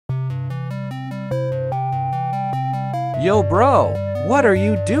Yo bro, what are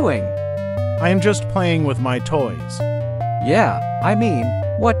you doing? I am just playing with my toys. Yeah, I mean,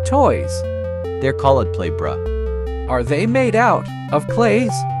 what toys? They're called play, bruh. Are they made out of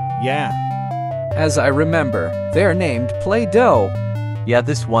clays? Yeah. As I remember, they're named Play-Doh. Yeah,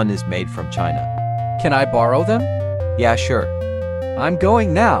 this one is made from China. Can I borrow them? Yeah, sure. I'm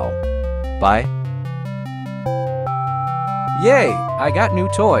going now. Bye. Yay, I got new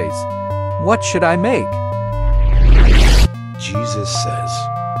toys. What should I make? Jesus says,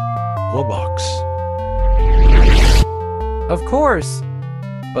 Wubbox. Of course.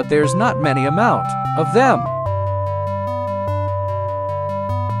 But there's not many amount of them.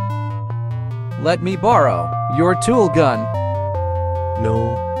 Let me borrow your tool gun.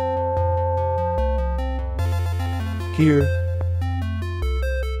 No. Here.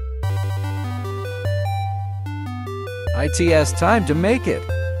 ITS time to make it.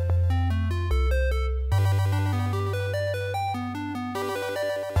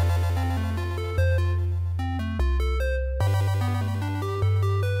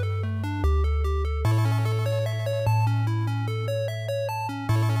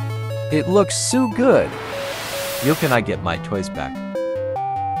 It looks so good. Yo, can I get my toys back?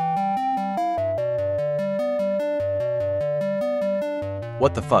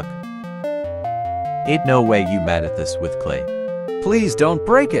 What the fuck? Ain't no way you mad at this with clay. Please don't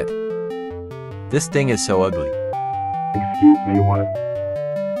break it. This thing is so ugly. Excuse me, what?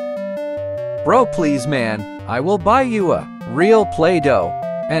 Bro, please man, I will buy you a real Play-Doh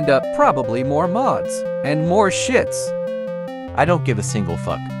and probably more mods and more shits. I don't give a single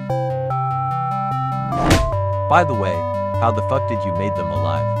fuck. By the way, how the fuck did you made them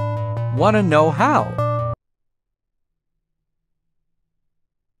alive? Wanna know how?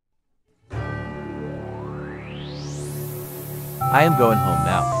 I am going home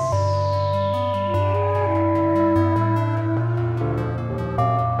now.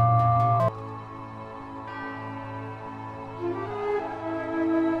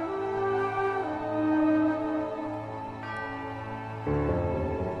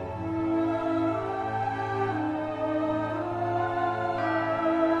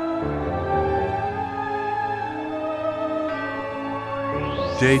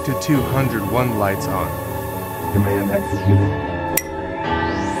 J to 201 lights on. Command executed.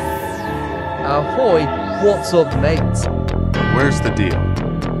 Ahoy, what's up, mate? Where's the deal?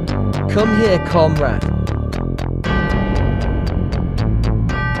 Come here, comrade.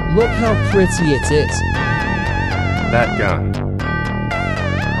 Look how pretty it is. That gun.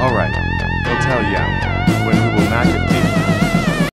 Alright, we'll tell Yao when we will knock it deep.